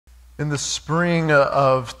In the spring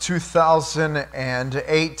of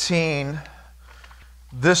 2018,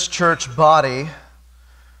 this church body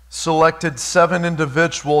selected 7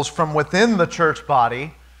 individuals from within the church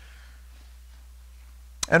body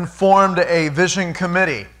and formed a vision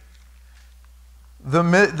committee.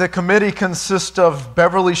 The committee consists of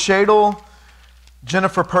Beverly Shadle,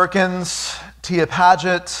 Jennifer Perkins, Tia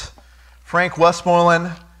Paget, Frank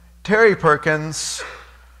Westmoreland, Terry Perkins,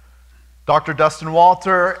 Dr. Dustin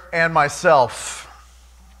Walter, and myself.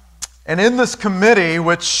 And in this committee,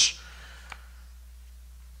 which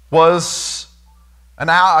was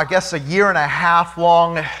a year and a half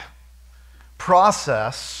long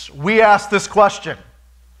process, we asked this question: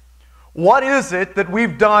 what is it that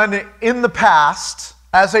we've done in the past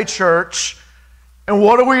as a church, and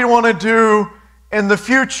what do we want to do in the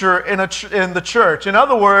future in the church? In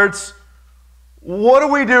other words, what are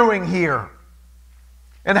we doing here?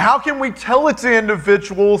 And how can we tell it to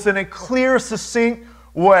individuals in a clear, succinct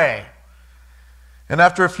way? And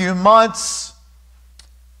after a few months,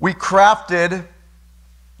 we crafted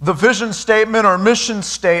the vision statement or mission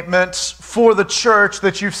statement for the church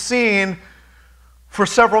that you've seen for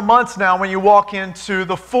several months now when you walk into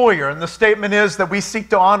the foyer. And the statement is that we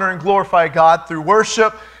seek to honor and glorify God through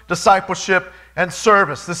worship, discipleship, and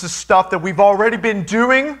service. This is stuff that we've already been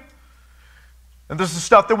doing, and this is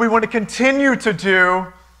stuff that we want to continue to do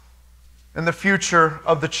in the future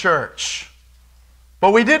of the church.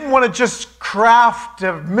 But we didn't want to just craft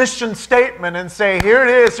a mission statement and say, here it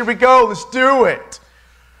is, here we go, let's do it.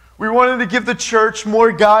 We wanted to give the church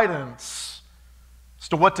more guidance as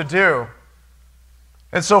to what to do.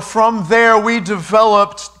 And so from there, we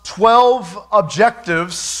developed 12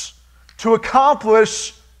 objectives to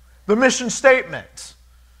accomplish the mission statement.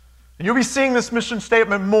 And you'll be seeing this mission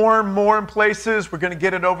statement more and more in places. We're going to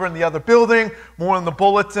get it over in the other building, more in the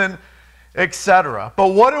bulletin, etc.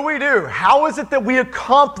 But what do? How is it that we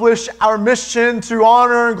accomplish our mission to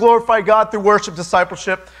honor and glorify God through worship,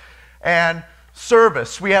 discipleship, and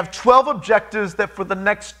service? We have 12 objectives that for the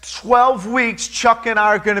next 12 weeks, Chuck and I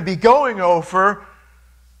are going to be going over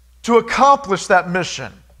to accomplish that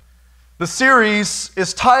mission. The series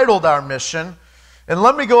is titled Our Mission. And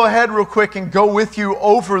let me go ahead real quick and go with you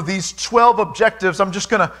over these 12 objectives. I'm just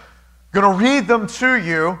going to read them to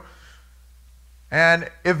you. And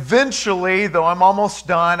eventually, though I'm almost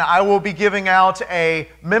done, I will be giving out a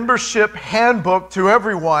membership handbook to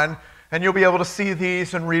everyone, and you'll be able to see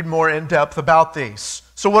these and read more in depth about these.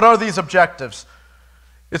 So what are these objectives?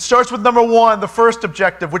 It starts with number 1, the first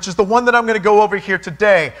objective, which is the one that I'm going to go over here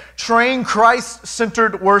today. Train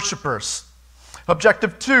Christ-centered worshipers.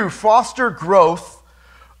 Objective 2, foster growth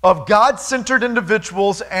of God-centered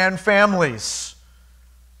individuals and families.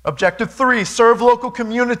 Objective 3, serve local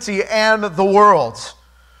community and the world.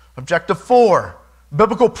 Objective 4,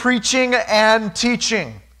 biblical preaching and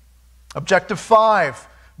teaching. Objective 5,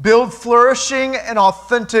 build flourishing and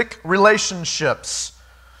authentic relationships.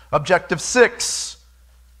 Objective 6,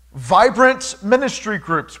 vibrant ministry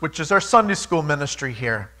groups, which is our Sunday school ministry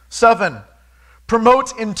here. 7,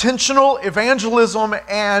 promote intentional evangelism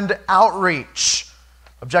and outreach.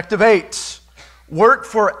 Objective 8, work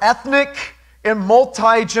for ethnic and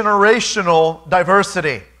multi-generational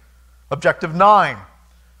diversity. Objective 9,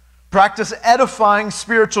 practice edifying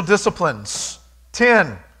spiritual disciplines.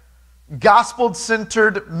 10,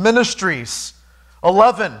 gospel-centered ministries.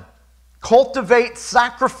 11, cultivate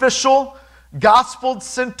sacrificial,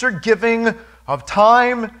 gospel-centered giving of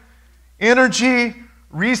time, energy,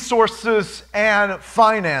 resources, and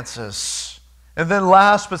finances. And then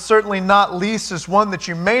last but certainly not least is one that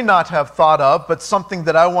you may not have thought of, but something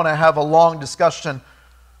that I want to have a long discussion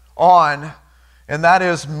on, and that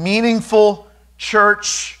is meaningful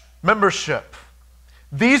church membership.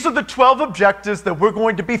 These are the 12 objectives that we're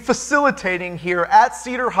going to be facilitating here at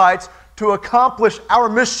Cedar Heights to accomplish our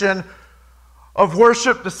mission of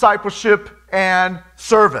worship, discipleship, and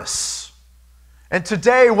service. And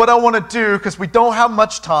today, what I want to do, because we don't have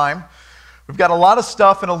much time, we've got a lot of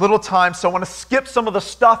stuff and a little time, so I want to skip some of the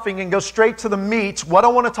stuffing and go straight to the meat. What I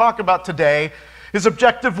want to talk about today is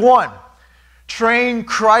objective 1, train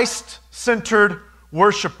Christ-centered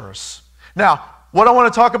worshipers. Now, what I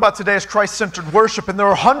want to talk about today is Christ-centered worship, and there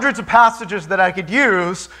are hundreds of passages that I could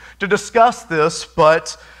use to discuss this,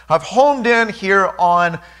 but I've honed in here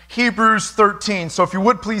on Hebrews 13. So if you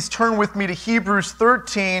would please turn with me to Hebrews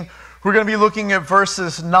 13. We're going to be looking at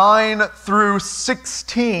verses 9 through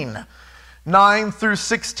 16. 9 through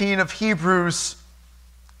 16 of Hebrews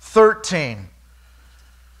 13.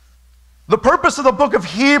 The purpose of the book of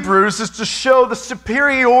Hebrews is to show the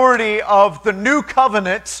superiority of the new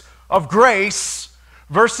covenant of grace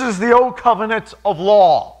versus the old covenant of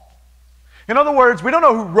law. In other words, we don't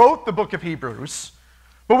know who wrote the book of Hebrews,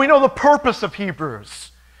 but we know the purpose of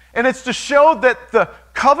Hebrews. And it's to show that the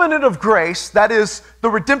covenant of grace, that is, the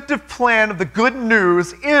redemptive plan of the good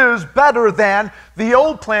news, is better than the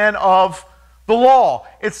old plan of the law.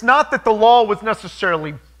 It's not that the law was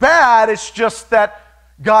necessarily bad, it's just that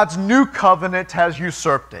God's new covenant has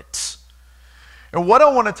usurped it. And what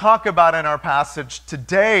I want to talk about in our passage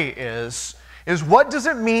today is what does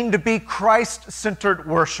it mean to be Christ-centered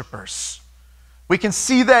worshipers? We can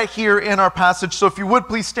see that here in our passage. So if you would,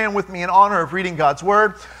 please stand with me in honor of reading God's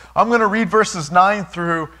Word. I'm going to read verses 9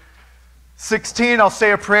 through 16. I'll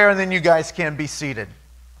say a prayer and then you guys can be seated.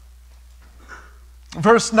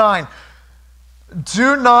 Verse 9.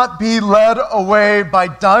 Do not be led away by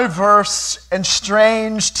diverse and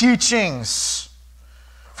strange teachings,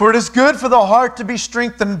 for it is good for the heart to be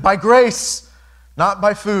strengthened by grace, not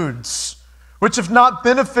by foods, which have not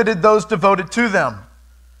benefited those devoted to them.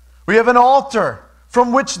 We have an altar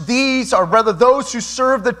from which those who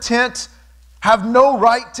serve the tent have no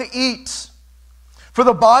right to eat. For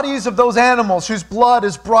the bodies of those animals whose blood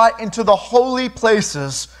is brought into the holy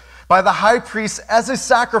places by the high priest as a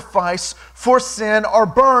sacrifice for sin are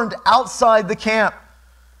burned outside the camp.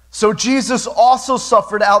 So Jesus also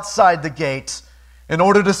suffered outside the gate in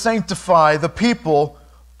order to sanctify the people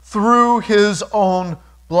through his own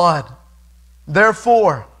blood.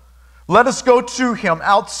 Therefore, let us go to him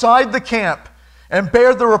outside the camp and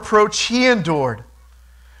bear the reproach he endured.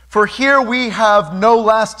 For here we have no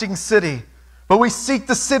lasting city, but we seek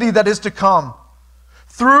the city that is to come.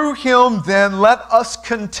 Through him, then, let us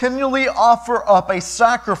continually offer up a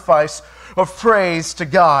sacrifice of praise to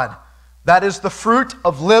God. That is the fruit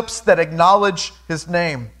of lips that acknowledge his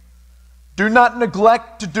name. Do not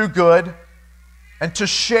neglect to do good and to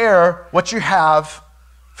share what you have,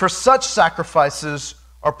 for such sacrifices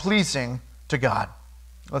are pleasing to God.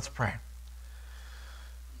 Let's pray.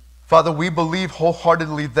 Father, we believe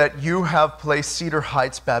wholeheartedly that you have placed Cedar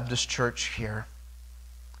Heights Baptist Church here.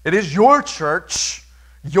 It is your church,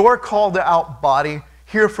 your called out body,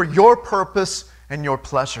 here for your purpose and your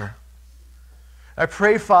pleasure. I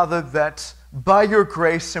pray, Father, that by your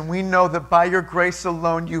grace, and we know that by your grace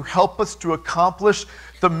alone, you help us to accomplish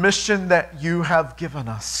the mission that you have given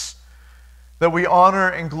us, that we honor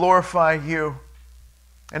and glorify you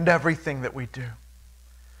in everything that we do.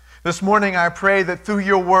 This morning, I pray that through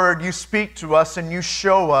your word, you speak to us and you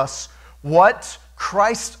show us what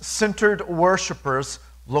Christ-centered worshipers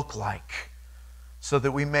look like, so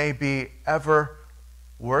that we may be ever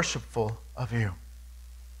worshipful of you.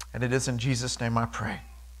 And it is in Jesus' name I pray.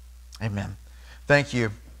 Amen. Thank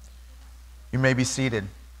you. You may be seated.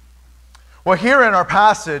 Well, here in our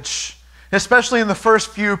passage, especially in the first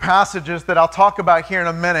few passages that I'll talk about here in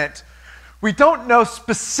a minute, we don't know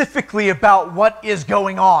specifically about what is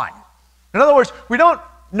going on. In other words, we don't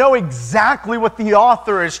know exactly what the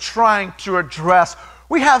author is trying to address.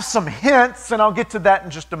 We have some hints, and I'll get to that in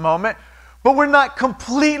just a moment, but we're not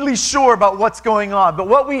completely sure about what's going on. But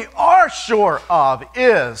what we are sure of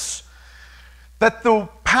is that the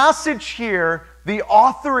passage here, the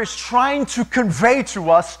author is trying to convey to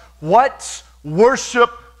us what worship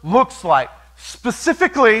looks like.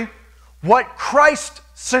 Specifically, what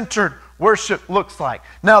Christ-centered worship looks like.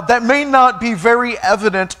 Now, that may not be very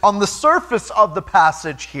evident on the surface of the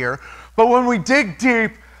passage here, but when we dig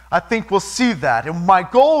deep, I think we'll see that. And my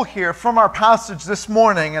goal here from our passage this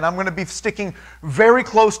morning, and I'm going to be sticking very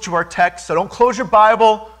close to our text, so don't close your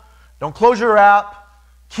Bible, don't close your app,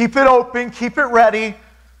 keep it open, keep it ready,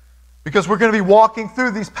 because we're going to be walking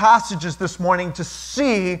through these passages this morning to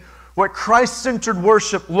see what Christ-centered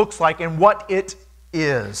worship looks like and what it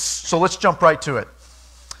is. So let's jump right to it.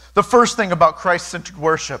 The first thing about Christ-centered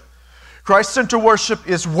worship. Christ-centered worship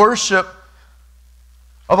is worship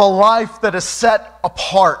of a life that is set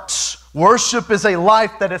apart. Worship is a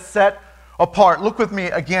life that is set apart. Look with me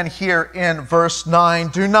again here in verse 9.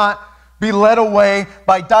 Do not be led away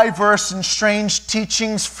by diverse and strange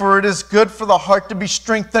teachings, for it is good for the heart to be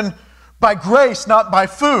strengthened by grace, not by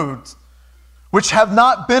food, which have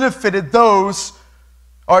not benefited those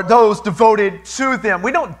devoted to them.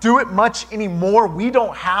 We don't do it much anymore. We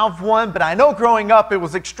don't have one, but I know growing up it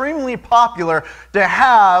was extremely popular to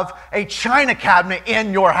have a china cabinet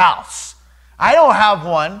in your house. I don't have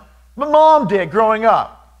one, but Mom did growing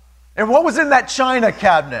up. And what was in that china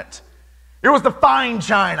cabinet? It was the fine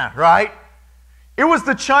china, right? It was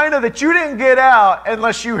the china that you didn't get out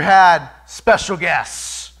unless you had special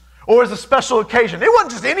guests or as a special occasion. It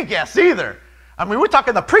wasn't just any guests either. I mean, we're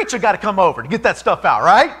talking the preacher got to come over to get that stuff out,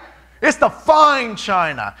 right? It's the fine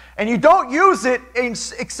china. And you don't use it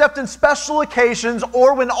except in special occasions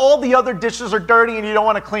or when all the other dishes are dirty and you don't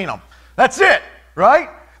want to clean them. That's it, right?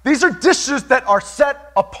 These are dishes that are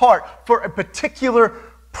set apart for a particular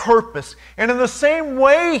purpose. And in the same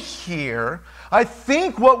way here, I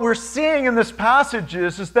think what we're seeing in this passage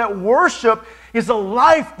is that worship is a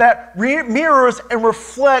life that mirrors and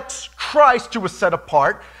reflects Christ who was set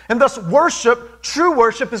apart. And thus worship, true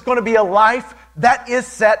worship, is going to be a life that is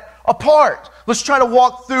set apart. Let's try to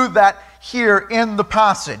walk through that here in the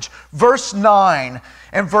passage. Verse 9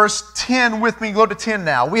 and verse 10 with me. Go to 10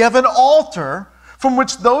 now. We have an altar from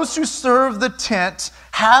which those who serve the tent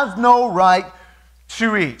have no right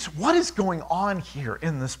to eat. What is going on here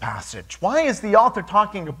in this passage? Why is the author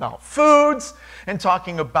talking about foods and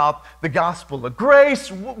talking about the gospel of grace?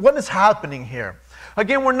 What is happening here?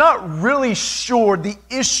 Again, we're not really sure the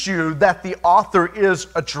issue that the author is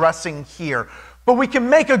addressing here, but we can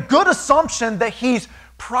make a good assumption that he's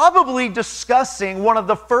probably discussing one of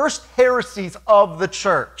the first heresies of the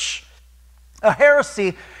church. A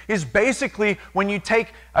heresy is basically when you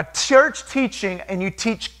take a church teaching and you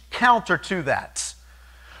teach counter to that.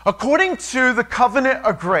 According to the covenant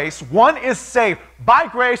of grace, one is saved by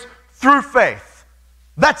grace through faith.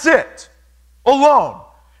 That's it. Alone.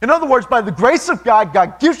 In other words, by the grace of God,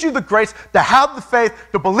 God gives you the grace to have the faith,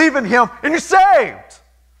 to believe in Him, and you're saved.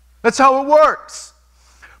 That's how it works.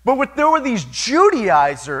 But there were these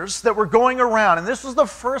Judaizers that were going around, and this was the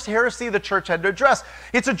first heresy the church had to address.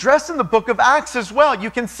 It's addressed in the book of Acts as well. You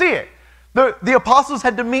can see it. The apostles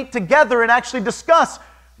had to meet together and actually discuss,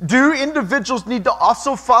 do individuals need to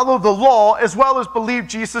also follow the law as well as believe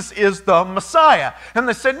Jesus is the Messiah? And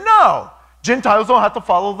they said, no, Gentiles don't have to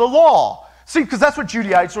follow the law. See, because that's what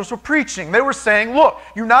Judaizers were preaching. They were saying, look,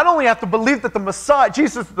 you not only have to believe that the Messiah,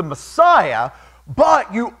 Jesus is the Messiah,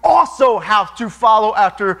 but you also have to follow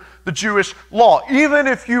after the Jewish law, even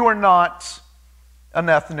if you are not an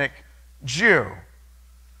ethnic Jew.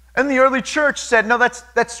 And the early church said, no,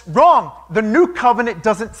 that's wrong. The new covenant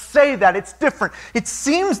doesn't say that. It's different. It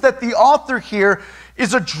seems that the author here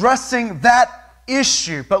is addressing that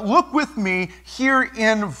issue. But look with me here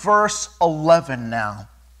in verse 11 now.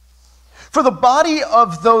 For the body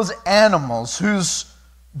of those animals whose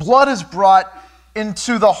blood is brought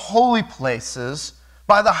into the holy places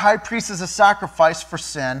by the high priest as a sacrifice for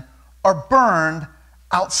sin are burned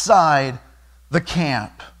outside the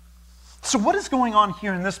camp. So what is going on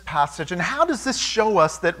here in this passage, and how does this show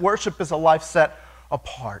us that worship is a life set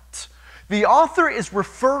apart? The author is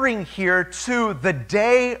referring here to the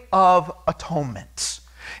Day of Atonement.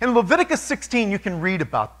 In Leviticus 16, you can read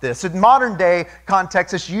about this. In modern day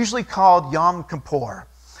context, it's usually called Yom Kippur.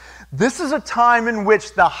 This is a time in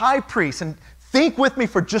which the high priest, and think with me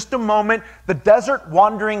for just a moment, the desert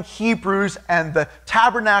wandering Hebrews and the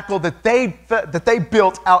tabernacle that they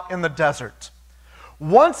built out in the desert.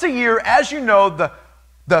 Once a year, as you know,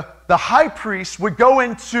 the high priest would go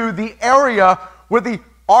into the area where the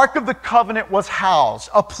Ark of the Covenant was housed,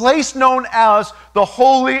 a place known as the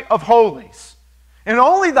Holy of Holies. And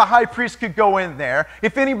only the high priest could go in there.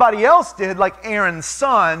 If anybody else did, like Aaron's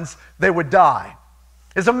sons, they would die.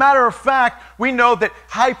 As a matter of fact, we know that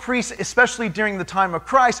high priests, especially during the time of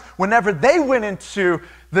Christ, whenever they went into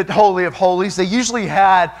the Holy of Holies, they usually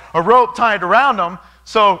had a rope tied around them.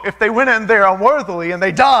 So if they went in there unworthily and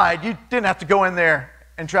they died, you didn't have to go in there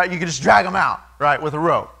and you could just drag them out, right, with a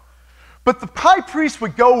rope. But the high priest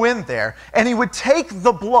would go in there and he would take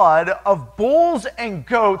the blood of bulls and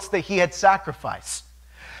goats that he had sacrificed.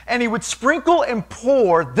 And he would sprinkle and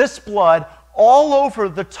pour this blood all over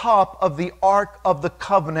the top of the Ark of the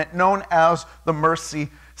Covenant known as the mercy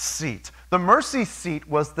seat. The mercy seat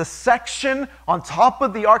was the section on top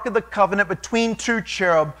of the Ark of the Covenant between two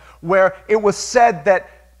cherub where it was said that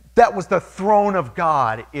that was the throne of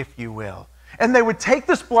God, if you will. And they would take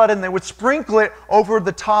this blood and they would sprinkle it over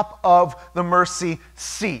the top of the mercy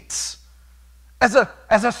seats as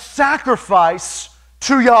a sacrifice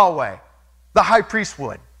to Yahweh, the high priest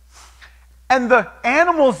would. And the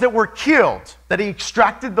animals that were killed, that he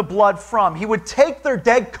extracted the blood from, he would take their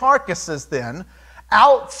dead carcasses then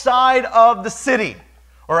outside of the city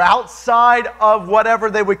or outside of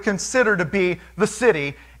whatever they would consider to be the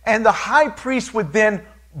city, and the high priest would then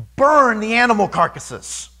burn the animal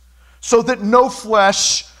carcasses so that no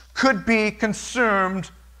flesh could be consumed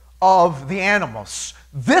of the animals.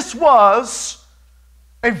 This was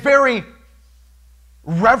a very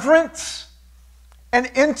reverent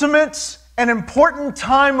and intimate and important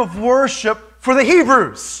time of worship for the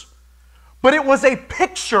Hebrews. But it was a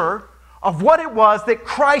picture of what it was that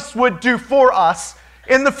Christ would do for us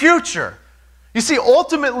in the future. You see,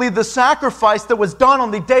 ultimately the sacrifice that was done on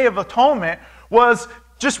the Day of Atonement was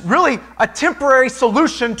just really a temporary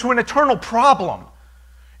solution to an eternal problem.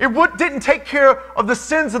 Didn't take care of the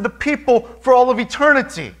sins of the people for all of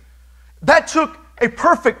eternity. That took a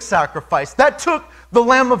perfect sacrifice. That took the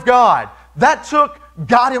Lamb of God. That took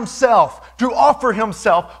God himself to offer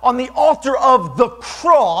himself on the altar of the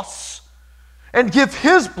cross and give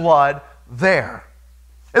his blood there.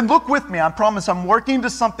 And look with me, I promise I'm working to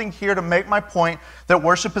something here to make my point that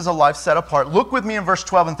worship is a life set apart. Look with me in verse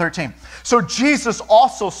 12 and 13. So Jesus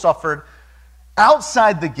also suffered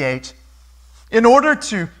outside the gate in order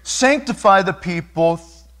to sanctify the people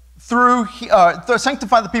through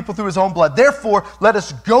his own blood. Therefore, let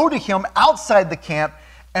us go to him outside the camp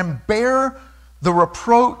and bear the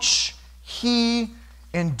reproach he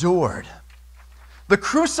endured. The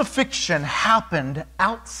crucifixion happened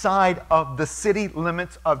outside of the city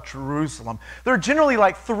limits of Jerusalem. There are generally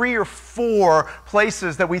like 3 or 4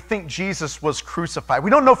 places that we think Jesus was crucified. We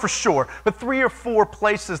don't know for sure, but 3 or 4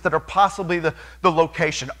 places that are possibly the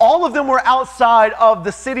location. All of them were outside of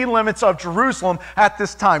the city limits of Jerusalem at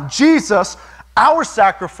this time. Jesus, our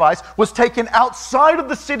sacrifice, was taken outside of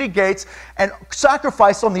the city gates and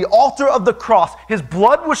sacrificed on the altar of the cross. His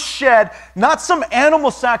blood was shed, not some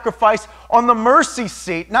animal sacrifice on the mercy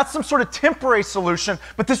seat, not some sort of temporary solution,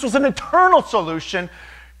 but this was an eternal solution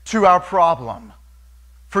to our problem,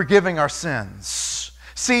 forgiving our sins.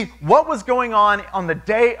 See, what was going on the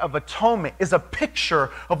Day of Atonement is a picture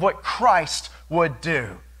of what Christ would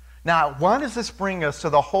do. Now, why does this bring us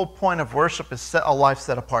to the whole point of worship is a life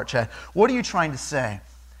set apart, Chad? What are you trying to say?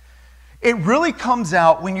 It really comes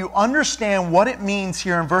out when you understand what it means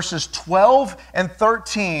here in verses 12 and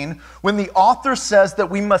 13 when the author says that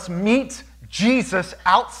we must meet Jesus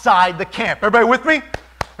outside the camp. Everybody with me?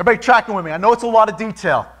 Everybody tracking with me? I know it's a lot of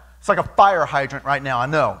detail. It's like a fire hydrant right now, I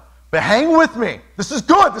know. But hang with me. This is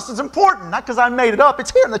good. This is important. Not because I made it up.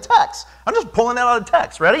 It's here in the text. I'm just pulling it out of the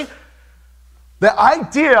text. Ready? The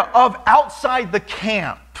idea of outside the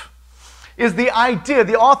camp is the idea,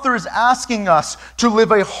 the author is asking us to live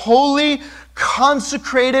a holy,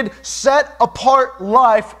 consecrated, set-apart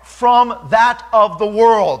life from that of the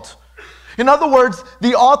world. In other words,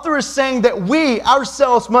 the author is saying that we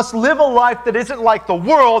ourselves must live a life that isn't like the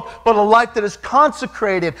world, but a life that is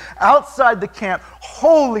consecrated outside the camp,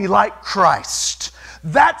 holy like Christ.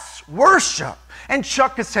 That's worship. And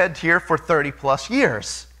Chuck has said here for 30 plus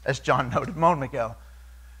years, as John noted a moment ago,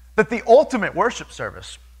 that the ultimate worship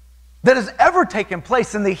service that has ever taken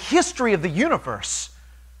place in the history of the universe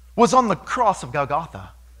was on the cross of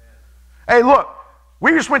Golgotha. Hey, look, we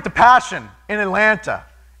just went to Passion in Atlanta,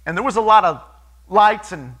 and there was a lot of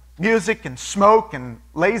lights and music and smoke and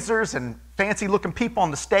lasers and fancy-looking people on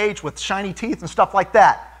the stage with shiny teeth and stuff like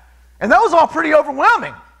that. And that was all pretty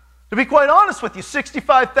overwhelming. To be quite honest with you,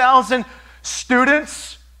 65,000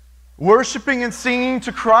 students worshiping and singing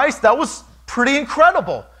to Christ, that was pretty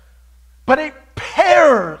incredible. But it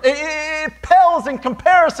pales in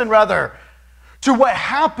comparison, rather, to what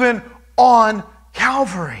happened on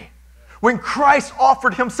Calvary. When Christ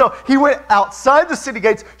offered himself, he went outside the city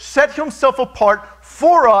gates, set himself apart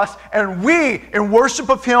for us, and we, in worship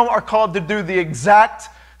of him, are called to do the exact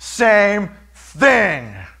same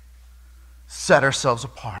thing. Set ourselves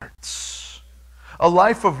apart. A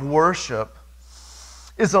life of worship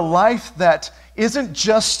is a life that isn't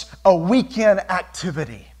just a weekend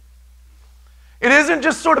activity. It isn't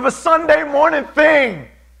just sort of a Sunday morning thing.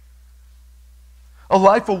 A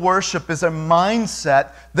life of worship is a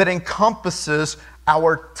mindset that encompasses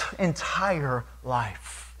our entire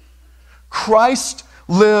life. Christ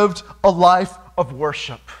lived a life of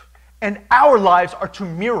worship, and our lives are to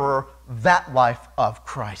mirror that life of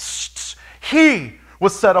Christ. He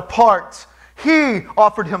was set apart. He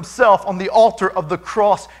offered himself on the altar of the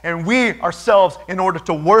cross, and we ourselves, in order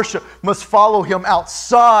to worship, must follow him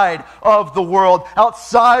outside of the world,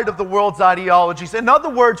 outside of the world's ideologies. In other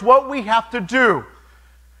words, what we have to do,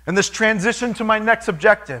 and this transition to my next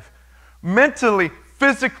objective, mentally,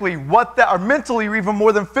 physically, or mentally, or even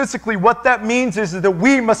more than physically, what that means is that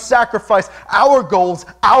we must sacrifice our goals,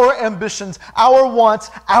 our ambitions, our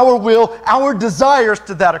wants, our will, our desires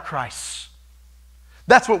to that of Christ.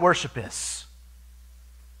 That's what worship is.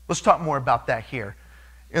 Let's talk more about that here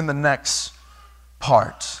in the next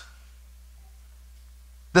part.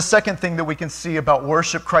 The second thing that we can see about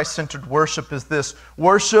worship, Christ-centered worship, is this.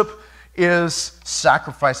 Worship is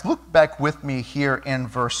sacrifice. Look back with me here in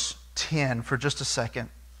verse 10 for just a second.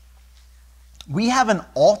 We have an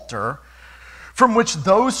altar from which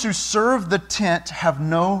those who serve the tent have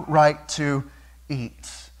no right to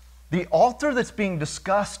eat. The altar that's being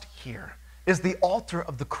discussed here is the altar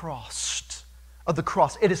of the cross.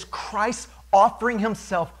 It is Christ offering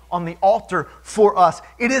himself on the altar for us.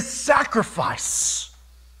 It is sacrifice.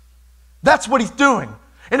 That's what he's doing.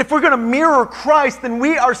 And if we're going to mirror Christ, then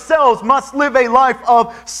we ourselves must live a life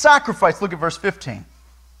of sacrifice. Look at verse 15.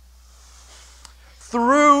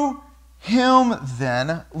 Through him,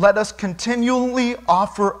 then, let us continually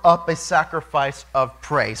offer up a sacrifice of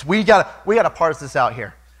praise. We gotta parse this out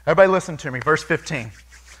here. Everybody listen to me. Verse 15.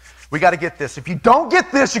 We got to get this. If you don't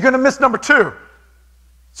get this, you're going to miss number 2.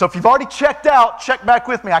 So if you've already checked out, check back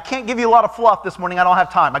with me. I can't give you a lot of fluff this morning. I don't have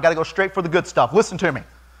time. I got to go straight for the good stuff. Listen to me.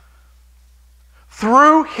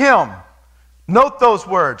 Through him. Note those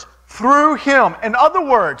words. Through him. In other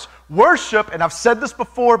words, worship, and I've said this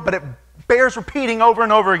before, but it bears repeating over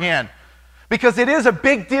and over again, because it is a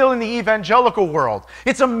big deal in the evangelical world.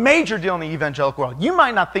 It's a major deal in the evangelical world. You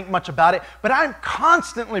might not think much about it, but I'm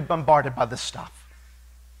constantly bombarded by this stuff.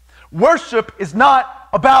 Worship is not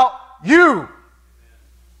about you.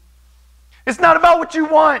 It's not about what you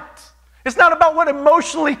want. It's not about what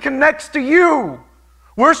emotionally connects to you.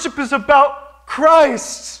 Worship is about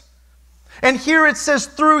Christ. And here it says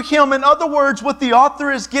through him. In other words, what the author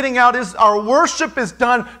is getting out is our worship is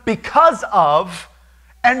done because of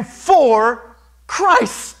and for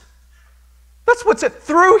Christ. That's what's it.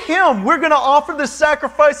 Through him, we're going to offer the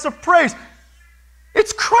sacrifice of praise.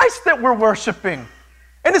 It's Christ that we're worshiping.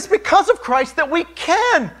 And it's because of Christ that we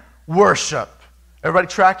can worship. Everybody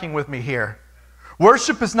tracking with me here?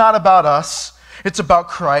 Worship is not about us. It's about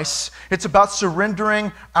Christ. It's about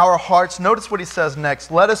surrendering our hearts. Notice what he says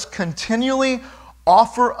next. Let us continually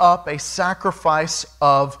offer up a sacrifice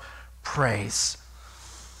of praise.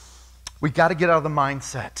 We got to get out of the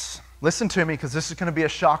mindset. Listen to me, because this is going to be a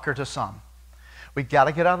shocker to some. We got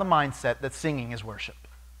to get out of the mindset that singing is worship.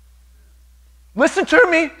 Listen to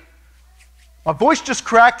me. My voice just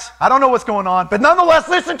cracked. I don't know what's going on, but nonetheless,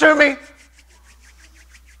 listen to me.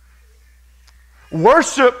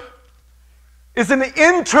 Worship is an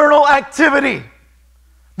internal activity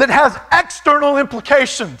that has external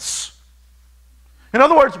implications. In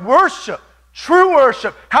other words, worship, true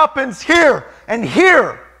worship, happens here and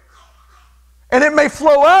here. And it may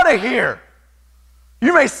flow out of here.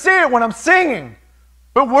 You may see it when I'm singing.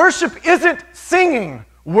 But worship isn't singing.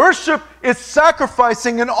 Worship is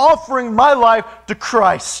sacrificing and offering my life to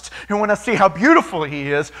Christ. And when I see how beautiful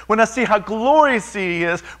He is, when I see how glorious He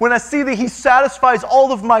is, when I see that He satisfies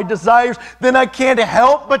all of my desires, then I can't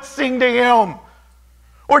help but sing to Him,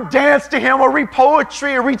 or dance to Him, or read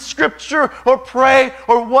poetry, or read scripture, or pray,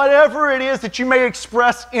 or whatever it is that you may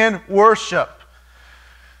express in worship.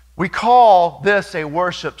 We call this a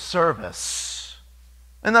worship service.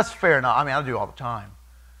 And that's fair enough. I mean, I do it all the time.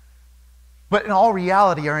 But in all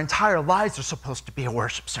reality, our entire lives are supposed to be a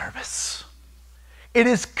worship service. It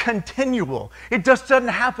is continual. It just doesn't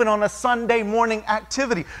happen on a Sunday morning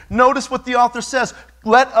activity. Notice what the author says.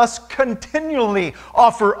 Let us continually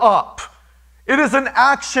offer up. It is an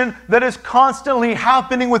action that is constantly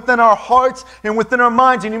happening within our hearts and within our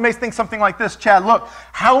minds. And you may think something like this, Chad, look,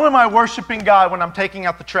 how am I worshiping God when I'm taking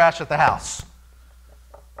out the trash at the house?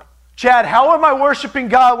 Chad, how am I worshiping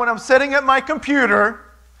God when I'm sitting at my computer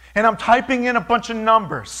and I'm typing in a bunch of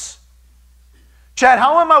numbers? Chad,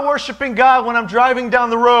 how am I worshiping God when I'm driving down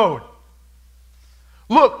the road?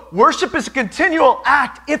 Look, worship is a continual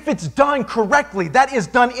act if it's done correctly. That is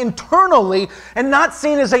done internally and not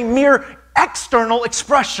seen as a mere external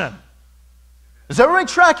expression. Is everybody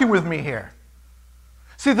tracking with me here?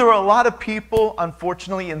 See, there are a lot of people,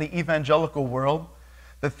 unfortunately, in the evangelical world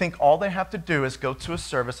that think all they have to do is go to a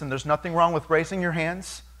service, and there's nothing wrong with raising your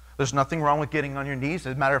hands. There's nothing wrong with getting on your knees.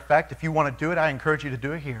 As a matter of fact, if you want to do it, I encourage you to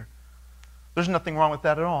do it here. There's nothing wrong with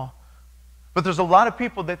that at all. But there's a lot of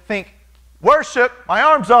people that think, worship, my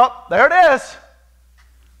arms up, there it is.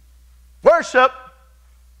 Worship,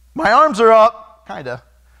 my arms are up, kind of.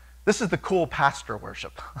 This is the cool pastor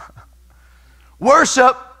worship.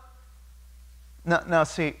 Worship. No,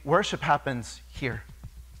 see, worship happens here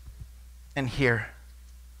and here.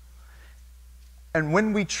 And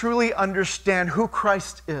when we truly understand who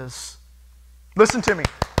Christ is, listen to me,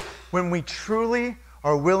 when we truly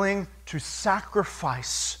are willing to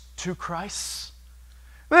sacrifice to Christ,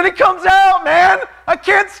 then it comes out, man. I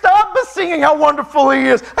can't stop but singing how wonderful He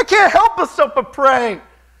is. I can't help myself but pray.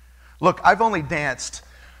 Look, I've only danced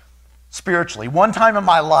spiritually one time in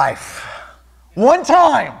my life. One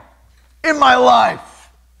time in my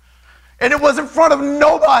life. And it was in front of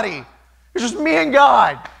nobody. It was just me and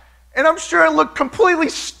God. And I'm sure it looked completely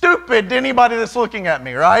stupid to anybody that's looking at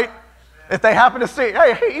me, right? If they happen to see,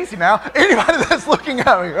 hey, easy now. Anybody that's looking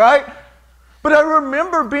at me, right? But I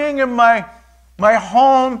remember being in my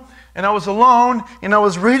home, and I was alone, and I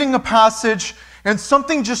was reading a passage, and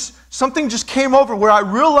something just came over where I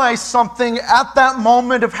realized something at that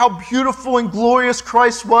moment of how beautiful and glorious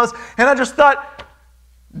Christ was, and I just thought,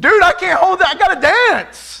 Dude, I can't hold that. I got to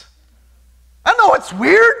dance. I know it's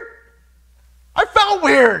weird. I felt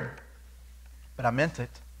weird. But I meant it.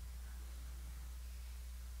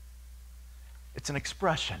 It's an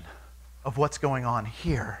expression of what's going on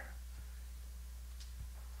here.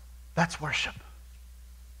 That's worship.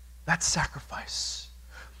 That's sacrifice.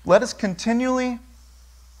 Let us continually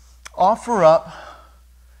offer up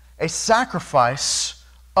a sacrifice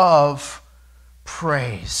of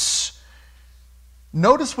praise.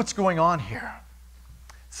 Notice what's going on here.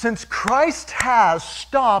 Since Christ has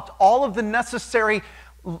stopped all of the necessary,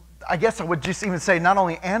 I guess I would just even say not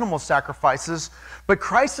only animal sacrifices, but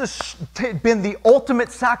Christ has been the ultimate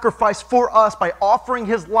sacrifice for us by offering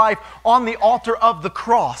his life on the altar of the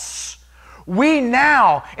cross. We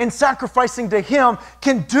now, in sacrificing to him,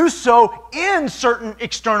 can do so in certain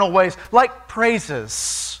external ways, like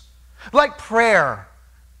praises, like prayer,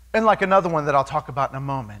 and like another one that I'll talk about in a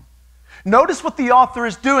moment. Notice what the author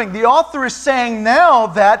is doing. The author is saying now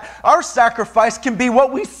that our sacrifice can be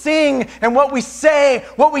what we sing and what we say,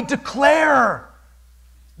 what we declare.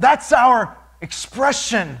 That's our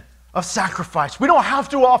expression of sacrifice. We don't have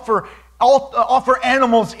to offer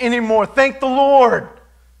animals anymore. Thank the Lord.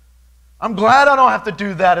 I'm glad I don't have to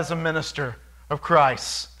do that as a minister of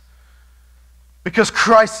Christ. Because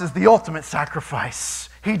Christ is the ultimate sacrifice.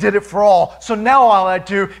 He did it for all. So now all I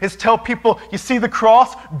do is tell people, you see the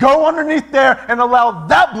cross? Go underneath there and allow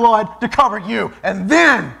that blood to cover you. And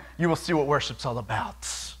then you will see what worship's all about.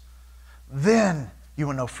 Then you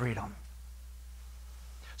will know freedom.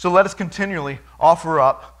 So let us continually offer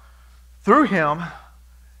up through him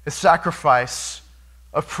a sacrifice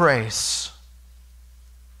of praise.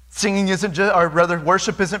 Singing isn't just, or rather,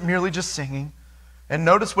 worship isn't merely just singing. And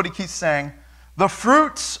notice what he keeps saying. The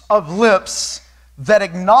fruits of lips that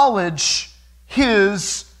acknowledge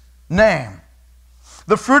his name.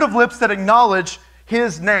 The fruit of lips that acknowledge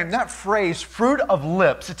his name. That phrase, fruit of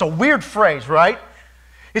lips, it's a weird phrase, right?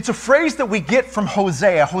 It's a phrase that we get from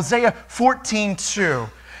Hosea 14:2.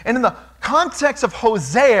 And in the context of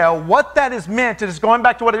Hosea, what that is meant, it is going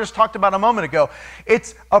back to what I just talked about a moment ago.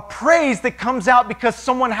 It's a praise that comes out because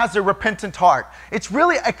someone has a repentant heart. It's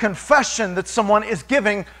really a confession that someone is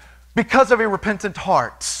giving because of a repentant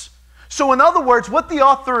heart. So in other words, what the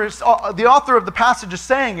author of the passage is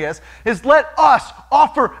saying is let us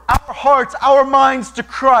offer our hearts, our minds to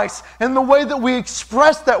Christ. And the way that we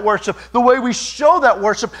express that worship, the way we show that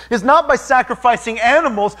worship is not by sacrificing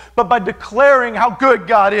animals, but by declaring how good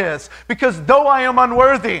God is. Because though I am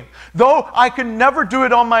unworthy, though I can never do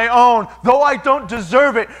it on my own, though I don't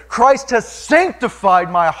deserve it, Christ has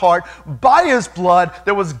sanctified my heart by his blood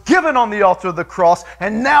that was given on the altar of the cross.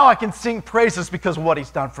 And now I can sing praises because of what he's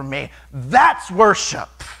done for me. That's worship.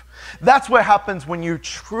 That's what happens when you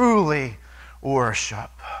truly worship.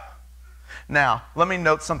 Now, let me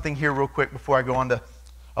note something here real quick before I go on to,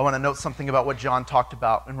 I want to note something about what John talked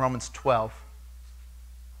about in Romans 12.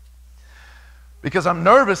 Because I'm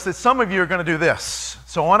nervous that some of you are going to do this.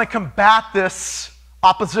 So I want to combat this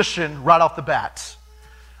opposition right off the bat.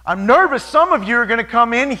 I'm nervous some of you are going to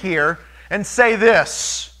come in here and say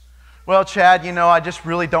this. Well, Chad, I just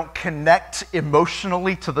really don't connect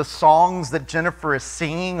emotionally to the songs that Jennifer is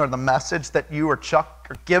singing or the message that you or Chuck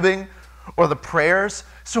are giving or the prayers.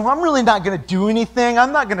 So I'm really not going to do anything.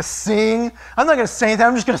 I'm not going to sing. I'm not going to say anything.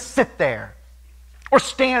 I'm just going to sit there or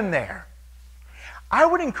stand there. I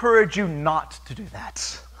would encourage you not to do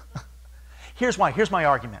that. Here's why. Here's my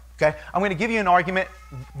argument, okay? I'm going to give you an argument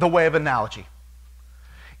the way of analogy.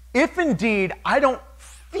 If indeed I don't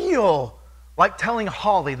feel like telling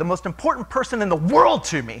Holly, the most important person in the world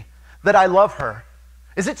to me, that I love her,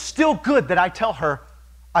 is it still good that I tell her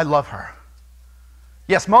I love her?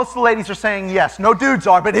 Yes, most of the ladies are saying yes. No dudes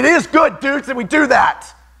are, but it is good, dudes, that we do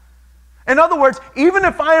that. In other words, even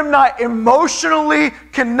if I am not emotionally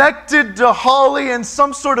connected to Holly in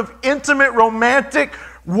some sort of intimate, romantic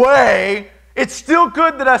way, it's still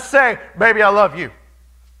good that I say, baby, I love you.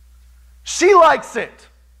 She likes it.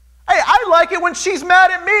 Hey, I like it when she's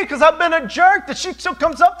mad at me because I've been a jerk, that she still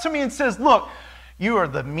comes up to me and says, look, you are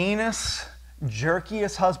the meanest,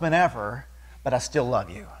 jerkiest husband ever, but I still love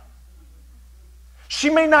you. She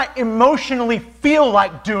may not emotionally feel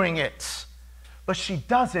like doing it, but she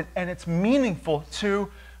does it, and it's meaningful to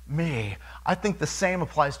me. I think the same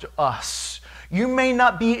applies to us. You may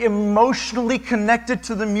not be emotionally connected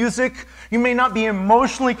to the music. You may not be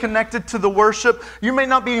emotionally connected to the worship. You may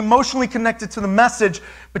not be emotionally connected to the message,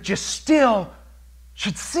 but you still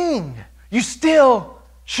should sing. You still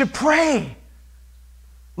should pray.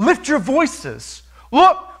 Lift your voices.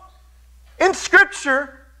 Look, in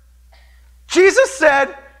Scripture, Jesus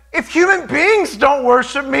said, if human beings don't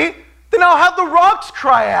worship me, then I'll have the rocks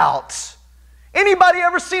cry out. Anybody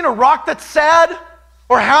ever seen a rock that's sad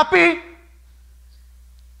or happy?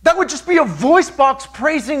 That would just be a voice box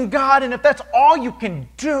praising God, and if that's all you can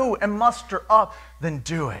do and muster up, then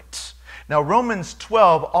do it. Now, Romans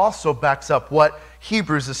 12 also backs up what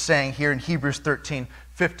Hebrews is saying here in Hebrews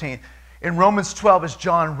 13:15. In Romans 12, as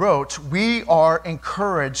John wrote, we are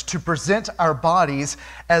encouraged to present our bodies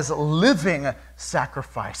as living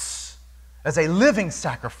sacrifice. As a living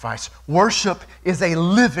sacrifice. Worship is a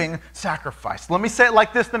living sacrifice. Let me say it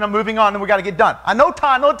like this, then I'm moving on, and we got to get done. I know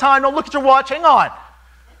time, don't look at your watch, hang on.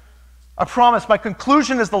 I promise my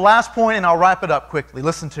conclusion is the last point, and I'll wrap it up quickly.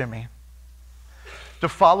 Listen to me. To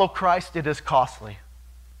follow Christ, it is costly.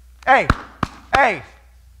 Hey,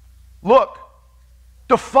 look.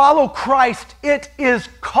 To follow Christ, it is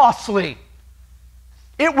costly.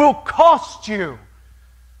 It will cost you.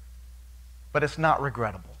 But it's not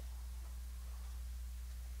regrettable.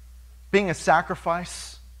 Being a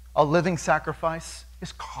sacrifice, a living sacrifice,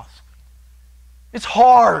 is costly. It's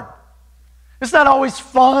hard. It's not always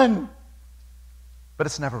fun. But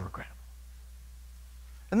it's never regrettable.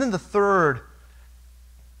 And then the third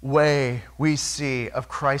way we see of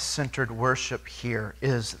Christ-centered worship here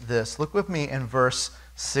is this. Look with me in verse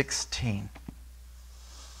 16.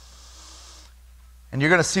 And you're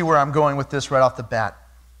going to see where I'm going with this right off the bat.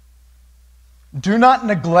 Do not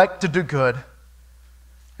neglect to do good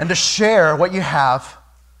and to share what you have,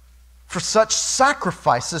 for such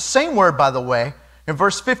sacrifices, same word by the way, in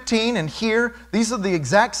verse 15 and here, these are the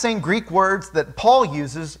exact same Greek words that Paul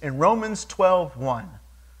uses in Romans 12:1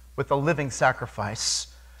 with a living sacrifice.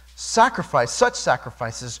 Such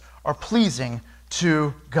sacrifices are pleasing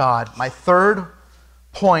to God. My third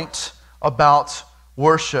point about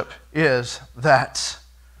worship is that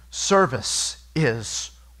service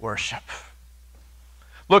is worship.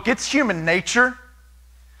 Look, it's human nature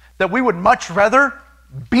that we would much rather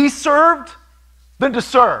be served than to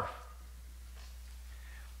serve.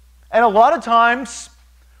 And a lot of times,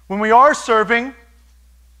 when we are serving,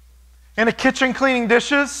 in a kitchen cleaning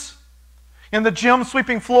dishes, in the gym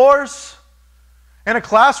sweeping floors, in a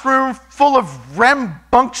classroom full of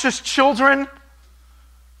rambunctious children,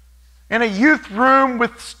 in a youth room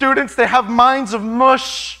with students that have minds of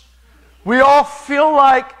mush, we all feel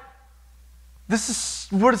like this is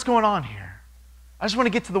what is going on here. I just want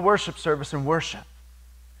to get to the worship service and worship.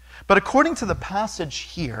 But according to the passage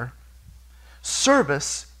here,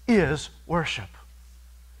 service is worship.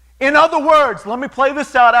 In other words, let me play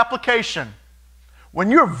this out, application.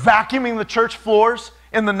 When you're vacuuming the church floors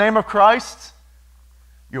in the name of Christ,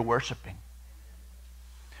 you're worshiping.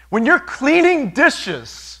 When you're cleaning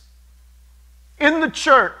dishes in the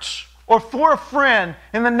church or for a friend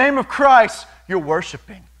in the name of Christ, you're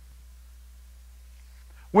worshiping.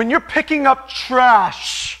 When you're picking up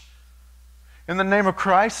trash in the name of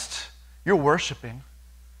Christ, you're worshiping.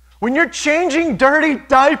 When you're changing dirty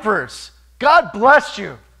diapers, God bless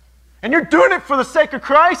you, and you're doing it for the sake of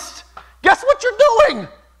Christ, guess what you're doing?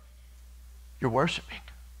 You're worshiping.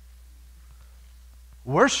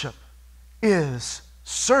 Worship is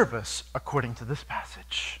service according to this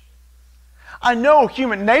passage. I know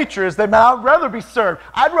human nature is that I'd rather be served.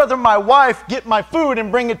 I'd rather my wife get my food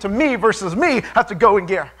and bring it to me versus me have to go and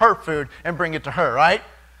get her food and bring it to her, right?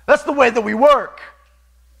 That's the way that we work.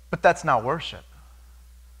 But that's not worship.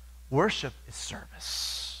 Worship is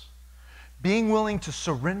service. Being willing to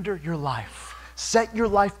surrender your life, set your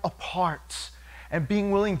life apart, and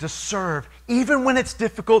being willing to serve, even when it's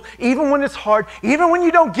difficult, even when it's hard, even when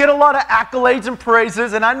you don't get a lot of accolades and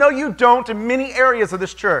praises, and I know you don't in many areas of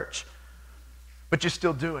this church, but you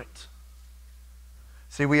still do it.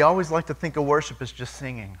 See, we always like to think of worship as just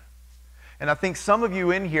singing. And I think some of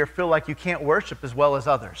you in here feel like you can't worship as well as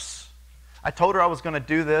others. I told her I was going to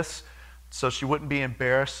do this so she wouldn't be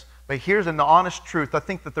embarrassed. But here's the honest truth. I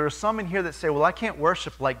think that there are some in here that say, well, I can't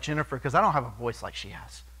worship like Jennifer because I don't have a voice like she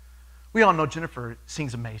has. We all know Jennifer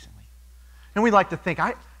sings amazingly. And we like to think,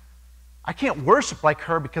 I can't worship like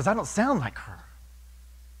her because I don't sound like her.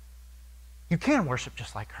 You can worship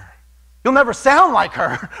just like her. You'll never sound like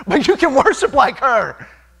her, but you can worship like her.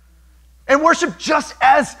 And worship just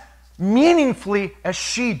as meaningfully as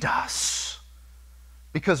she does.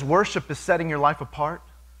 Because worship is setting your life apart.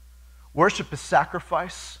 Worship is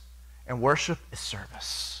sacrifice. And worship is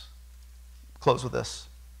service. Close with this.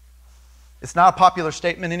 It's not a popular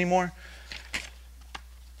statement anymore,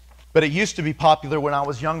 but it used to be popular when I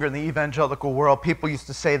was younger in the evangelical world. People used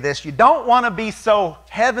to say this: you don't want to be so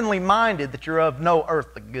heavenly minded that you're of no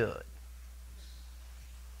earthly good.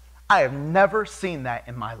 I have never seen that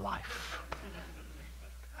in my life.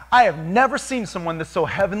 I have never seen someone that's so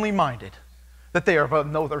heavenly minded that they are of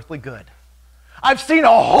no earthly good. I've seen a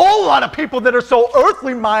whole lot of people that are so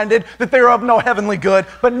earthly minded that they are of no heavenly good,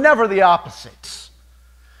 but never the opposites.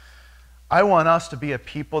 I want us to be a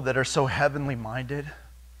people that are so heavenly minded,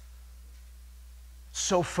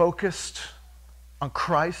 so focused on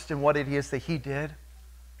Christ and what it is that He did,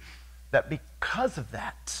 that because of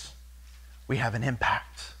that, we have an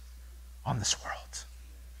impact on this world.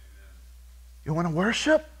 You want to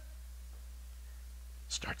worship?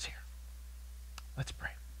 It starts here. Let's pray.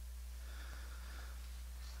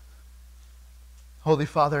 Holy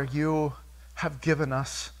Father, you have given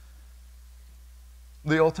us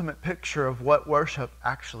the ultimate picture of what worship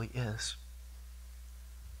actually is.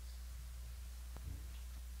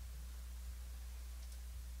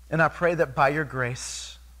 And I pray that by your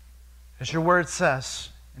grace, as your word says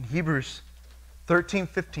in Hebrews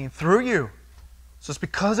 13:15, through you, so it's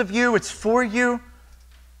because of you, it's for you,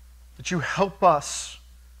 that you help us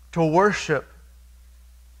to worship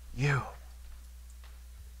you.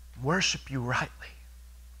 Worship you rightly.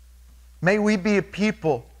 May we be a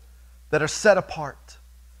people that are set apart,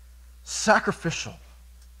 sacrificial,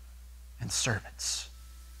 and servants.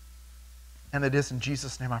 And it is in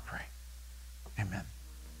Jesus' name I pray. Amen.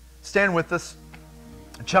 Stand with us.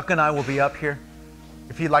 Chuck and I will be up here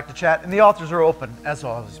if you'd like to chat. And the altars are open, as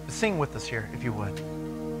always. But sing with us here, if you would.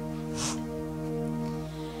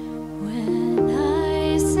 When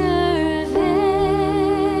I survey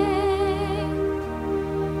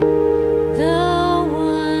the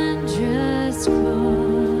wondrous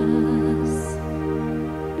cross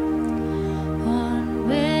on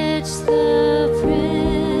which the Prince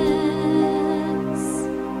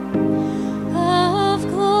of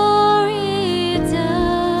Glory died,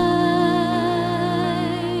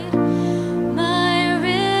 my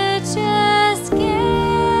richest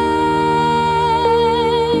gain.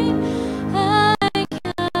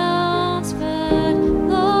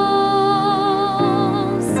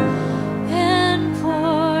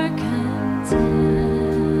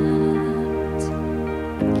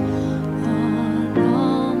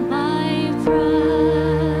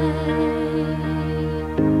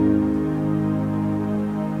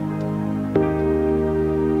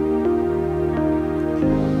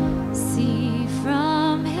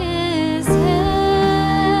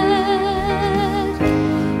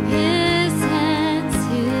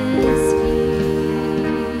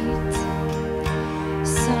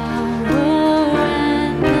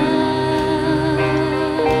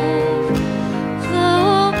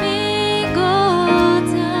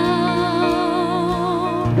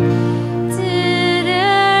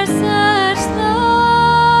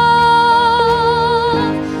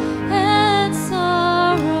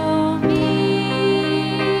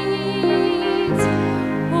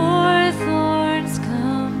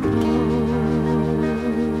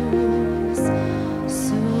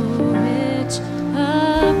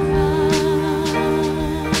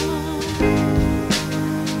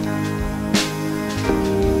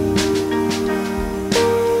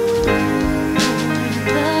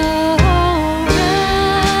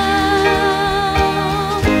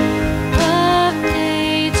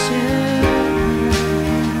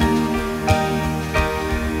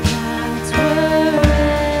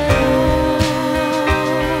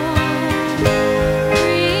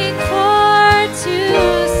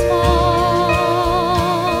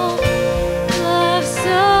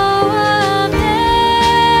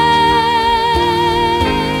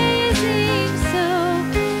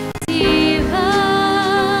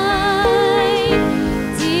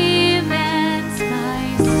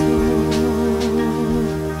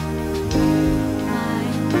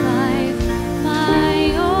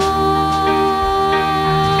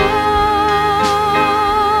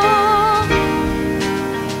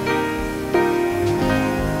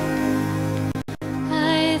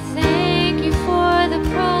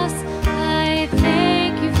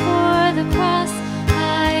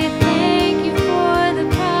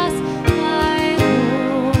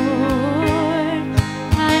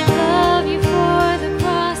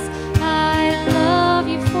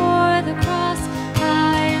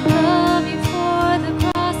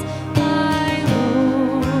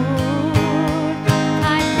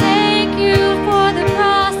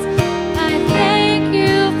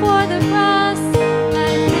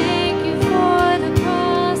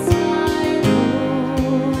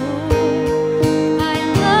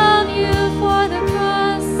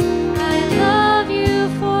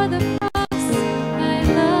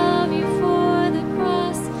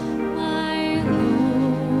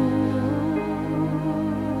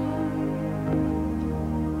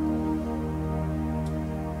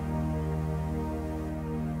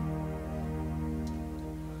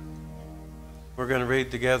 going to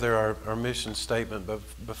read together our mission statement, but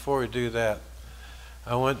before we do that,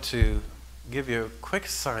 I want to give you a quick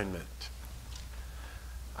assignment.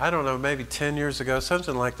 I don't know, maybe 10 years ago,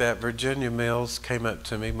 something like that, Virginia Mills came up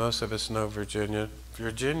to me. Most of us know Virginia.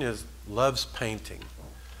 Virginia loves painting.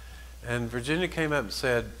 And Virginia came up and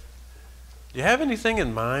said, "Do you have anything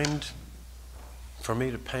in mind for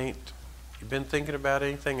me to paint? You been thinking about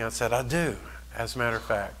anything?" I said, "I do, as a matter of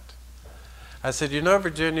fact." I said, "You know,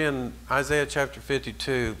 Virginia, in Isaiah chapter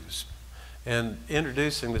 52, and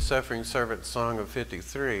introducing the suffering servant song of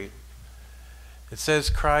 53, it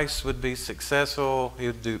says Christ would be successful, he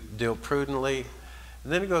would deal prudently.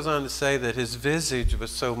 And then it goes on to say that his visage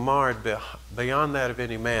was so marred beyond that of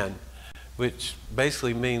any man, which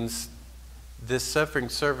basically means this suffering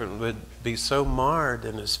servant would be so marred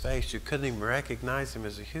in his face you couldn't even recognize him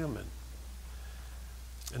as a human."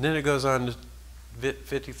 And then it goes on to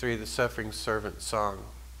 53, the suffering servant song,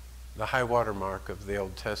 the high water mark of the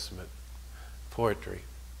Old Testament poetry.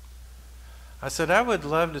 I said, I would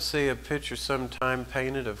love to see a picture sometime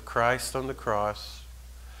painted of Christ on the cross.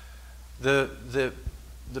 The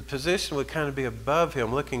position would kind of be above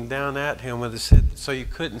him, looking down at him with his head, so you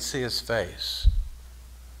couldn't see his face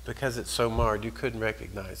because it's so marred, you couldn't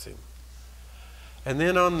recognize him. And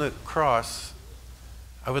then on the cross,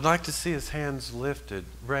 I would like to see his hands lifted,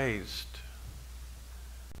 raised,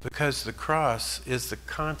 because the cross is the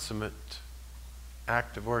consummate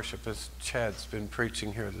act of worship, as Chad's been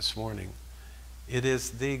preaching here this morning. It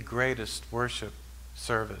is the greatest worship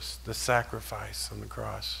service, the sacrifice on the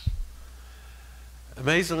cross.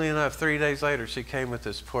 Amazingly enough, 3 days later, she came with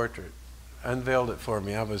this portrait, unveiled it for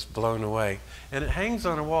me. I was blown away. And it hangs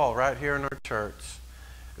on a wall right here in our church.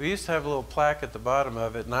 We used to have a little plaque at the bottom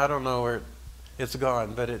of it, and I don't know where it's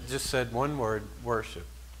gone, but it just said one word, worship.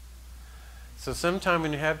 So sometime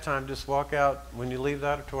when you have time, just walk out. When you leave the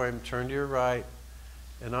auditorium, turn to your right,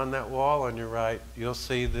 and on that wall on your right, you'll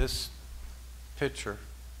see this picture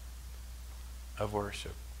of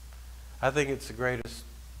worship. I think it's the greatest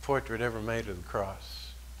portrait ever made of the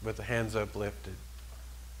cross, with the hands uplifted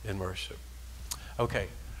in worship. Okay,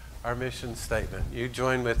 our mission statement. You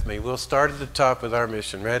join with me. We'll start at the top with our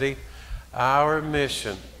mission. Ready? Our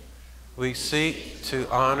mission. We seek to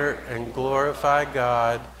honor and glorify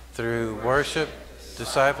God through worship,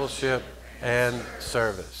 discipleship, and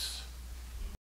service.